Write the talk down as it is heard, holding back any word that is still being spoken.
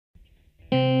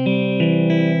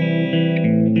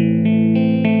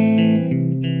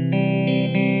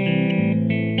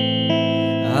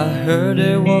heard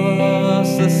there was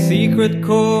a secret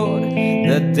chord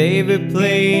that David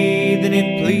played and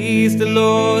it pleased the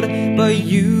Lord. But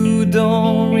you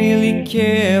don't really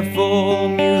care for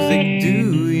music,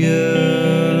 do you?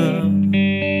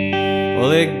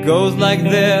 Well, it goes like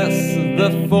this: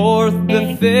 the fourth,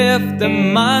 the fifth, the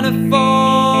minor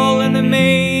fall, and the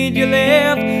major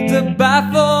lift. The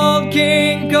baffled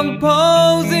king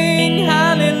composing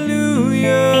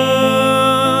hallelujah,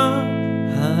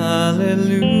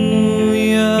 hallelujah,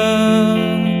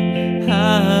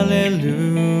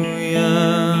 hallelujah,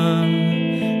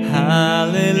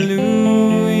 hallelujah,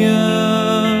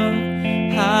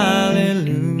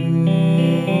 hallelujah.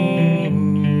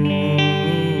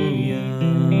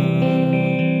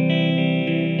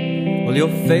 Well,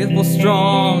 your faith was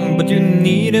strong, but you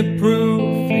needed proof.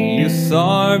 You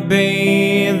saw her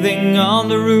bathing on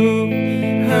the roof,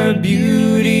 her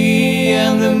beauty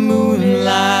and the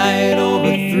moonlight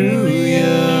overthrew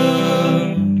you.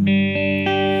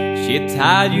 She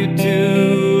tied you to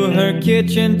her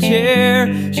kitchen chair,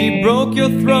 she broke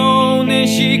your throne and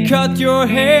she cut your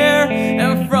hair,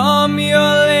 and from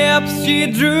your lips she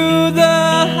drew the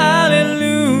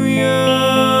hallelujah,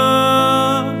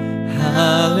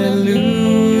 hallelujah,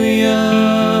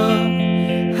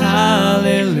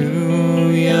 hallelujah,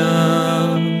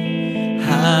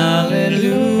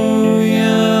 hallelujah,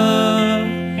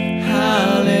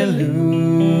 hallelujah.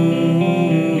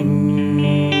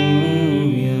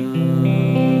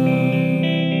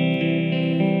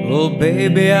 Oh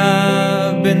baby,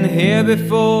 I've been here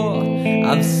before.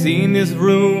 I've seen this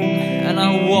room and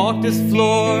I walked this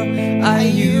floor. I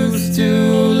used to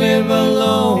live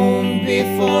alone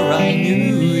before I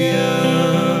knew you.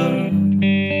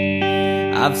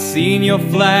 I've seen your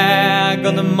flag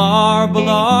on the marble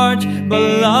arch, but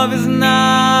love is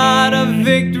not a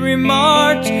victory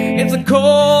march. It's a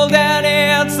cold and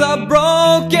it's a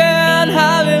broken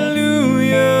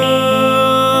hallelujah,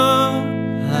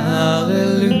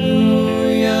 hallelujah,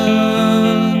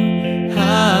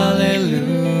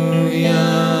 hallelujah,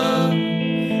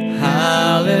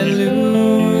 hallelujah,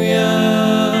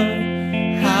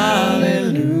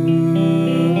 hallelujah.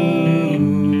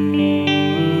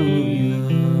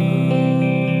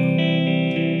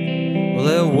 Well,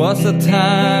 there was a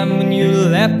time when you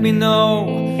let me know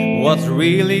what's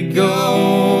really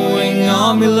going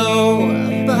on below,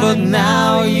 but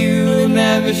now you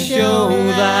never show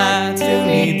that to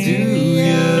me, do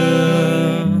you?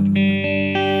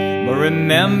 But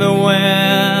remember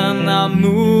when I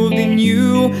moved in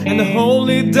you, and the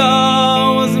holy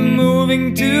dove was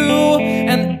moving too,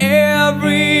 and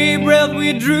every breath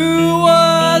we drew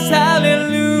was hallelujah.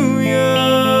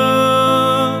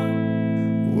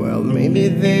 Well, maybe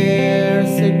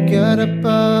there's a God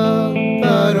above,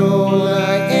 but all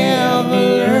I ever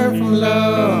learned from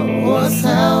love was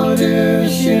how to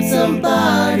shoot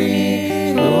somebody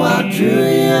who outdrew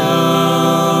you.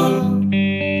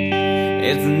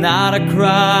 It's not a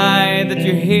cry that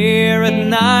you hear at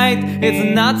night, it's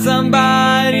not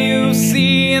somebody you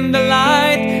see in the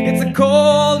light. It's a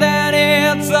cold and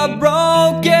it's a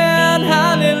broken